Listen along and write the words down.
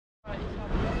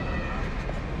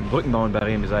Brücken bauen,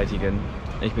 Barrieren beseitigen.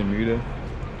 Ich bin müde.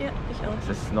 Ja, ich auch.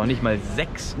 Es ist noch nicht mal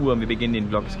 6 Uhr, wir beginnen den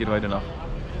Vlog, es geht heute noch.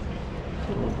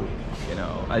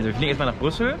 Genau, also wir fliegen erstmal nach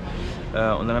Brüssel und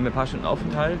dann haben wir ein paar Stunden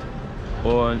Aufenthalt.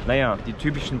 Und naja, die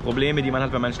typischen Probleme, die man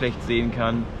hat, wenn man schlecht sehen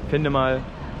kann. Finde mal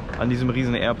an diesem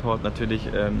riesen Airport natürlich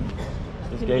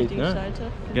das Gate, ne? Schalter.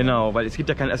 Genau, weil es gibt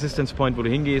ja keinen Assistance Point, wo du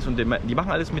hingehst und die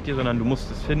machen alles mit dir, sondern du musst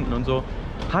es finden und so.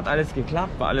 Hat alles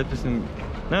geklappt, war alles ein bisschen,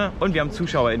 ne? Und wir haben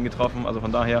ZuschauerInnen getroffen, also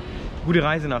von daher gute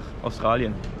Reise nach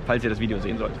Australien, falls ihr das Video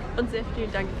sehen sollt. Und sehr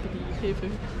vielen Dank für die Hilfe.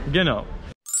 Genau.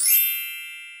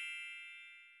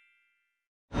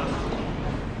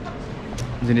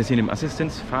 Wir sind jetzt hier in dem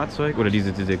Assistenzfahrzeug oder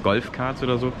diese Golfkarts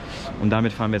oder so und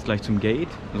damit fahren wir jetzt gleich zum Gate.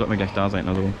 Dann sollten wir gleich da sein.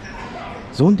 Also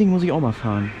so ein Ding muss ich auch mal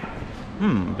fahren.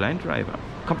 Blind Driver.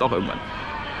 Kommt auch irgendwann.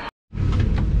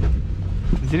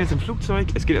 Wir sind jetzt im Flugzeug.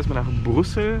 Es geht erstmal nach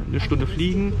Brüssel, eine Stunde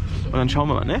fliegen und dann schauen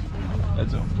wir mal, ne?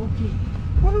 Also.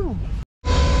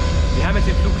 Wir haben jetzt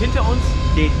den Flug hinter uns,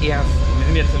 den ersten. Wir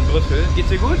sind jetzt in Brüssel. Geht's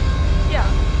dir gut? Ja.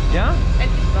 Ja?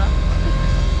 Endlich war.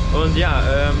 Und ja,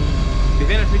 wir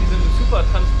werden jetzt mit diesem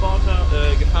Supertransporter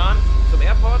gefahren zum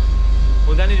Airport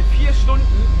und dann in 4 Stunden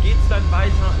geht es dann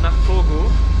weiter nach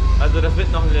Togo. Also das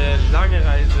wird noch eine lange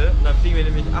Reise und dann fliegen wir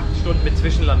nämlich 8 Stunden mit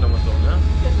Zwischenlandung und so, ne?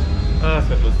 Ah, das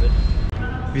wird lustig.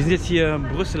 Wir sind jetzt hier im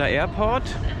Brüsseler Airport.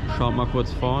 Schaut mal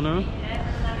kurz vorne.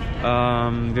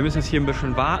 Wir müssen jetzt hier ein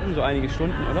bisschen warten, so einige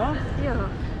Stunden, oder? Ja.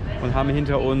 Und haben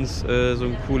hinter uns so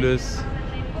ein cooles,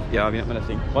 ja, wie nennt man das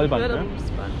Ding? Rollband, ne?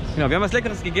 Genau, wir haben was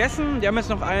Leckeres gegessen. Wir haben jetzt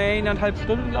noch 1,5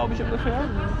 Stunden, glaube ich, ungefähr.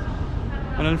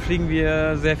 Und dann fliegen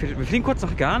wir sehr viel. Wir fliegen kurz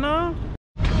nach Ghana.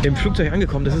 Im Flugzeug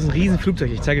angekommen. Das ist ein riesen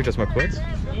Flugzeug. Ich zeige euch das mal kurz.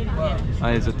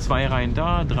 Also 2 Reihen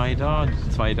da, 3 da,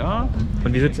 2 da.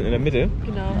 Und wir sitzen in der Mitte.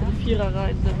 Genau, also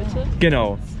 4er-Reihen in der Mitte.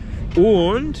 Genau.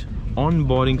 Und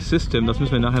Onboarding System, das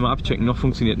müssen wir nachher mal abchecken. Noch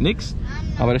funktioniert nichts.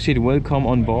 Aber da steht Welcome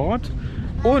on Board.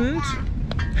 Und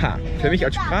für mich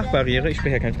als Sprachbarriere, ich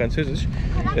spreche ja kein Französisch.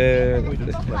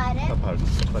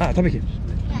 Tabii.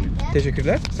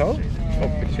 Teşekkürler. Sağ ol. Oh,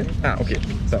 bitteschön. Okay.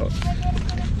 Sağ ol.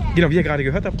 Genau, wie ihr gerade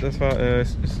gehört habt, das war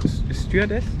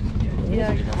Stewardess. Ja,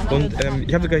 genau. Und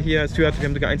ich habe sogar hier Steward, wir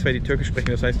haben sogar 1, 2, die Türkisch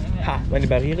sprechen. Das heißt, meine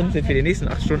Barrieren sind für die nächsten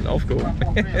 8 Stunden aufgehoben.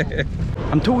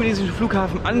 Am togonesischen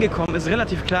Flughafen angekommen, ist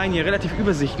relativ klein hier, relativ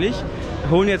übersichtlich.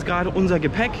 Wir holen jetzt gerade unser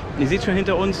Gepäck. Ihr seht schon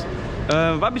hinter uns.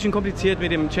 War ein bisschen kompliziert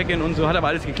mit dem Check-in und so, hat aber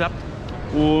alles geklappt.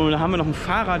 Und da haben wir noch einen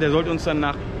Fahrer, der sollte uns dann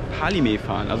nach Palime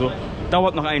fahren. Also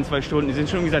dauert noch 1, 2 Stunden. Die sind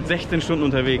schon wie gesagt 16 Stunden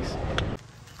unterwegs.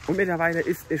 Und mittlerweile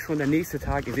ist es schon der nächste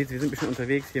Tag. Ihr seht, wir sind ein bisschen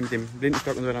unterwegs hier mit dem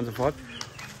Blindenstock und so weiter und so fort.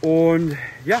 Und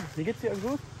ja, wie geht's dir? Alles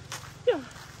gut? Ja.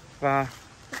 War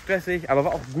stressig, aber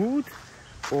war auch gut.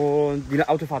 Und die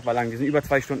Autofahrt war lang. Wir sind über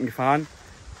 2 Stunden gefahren.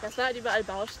 Das war halt überall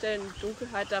Baustellen,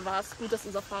 Dunkelheit. Da war es gut, dass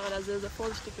unser Fahrer da sehr, sehr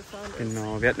vorsichtig gefahren ist.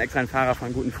 Genau, wir hatten extra einen Fahrer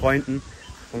von guten Freunden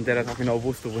und der das auch genau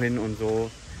wusste, wohin und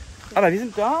so. Aber wir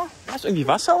sind da. Hast du irgendwie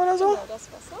Wasser oder so? Genau, das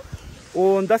Wasser.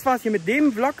 Und das war's hier mit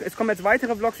dem Vlog. Es kommen jetzt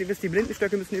weitere Vlogs. Ihr wisst, die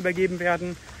Blindenstöcke müssen übergeben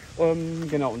werden.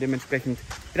 Genau, und dementsprechend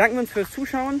bedanken wir uns fürs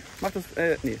Zuschauen. Macht das,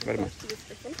 warte mal.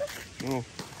 Oh.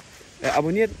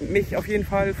 Abonniert mich auf jeden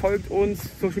Fall, folgt uns.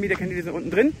 Social Media Kanäle sind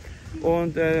unten drin.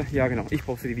 Und ja, genau, ich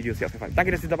poste die Videos hier auf jeden Fall.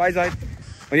 Danke, dass ihr dabei seid.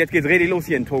 Und jetzt geht's richtig los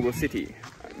hier in Togo City.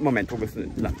 Moment, Togo ist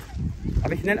ein Land.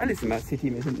 Aber ich nenne alles immer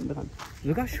City mit hinten dran.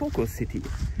 Sogar Schoko City.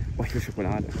 Oh, ich will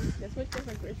Schokolade. Jetzt muss ich gleich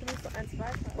mal durch. Ich muss noch 1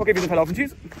 weiter. Okay, wir sind verlaufen.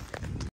 Tschüss.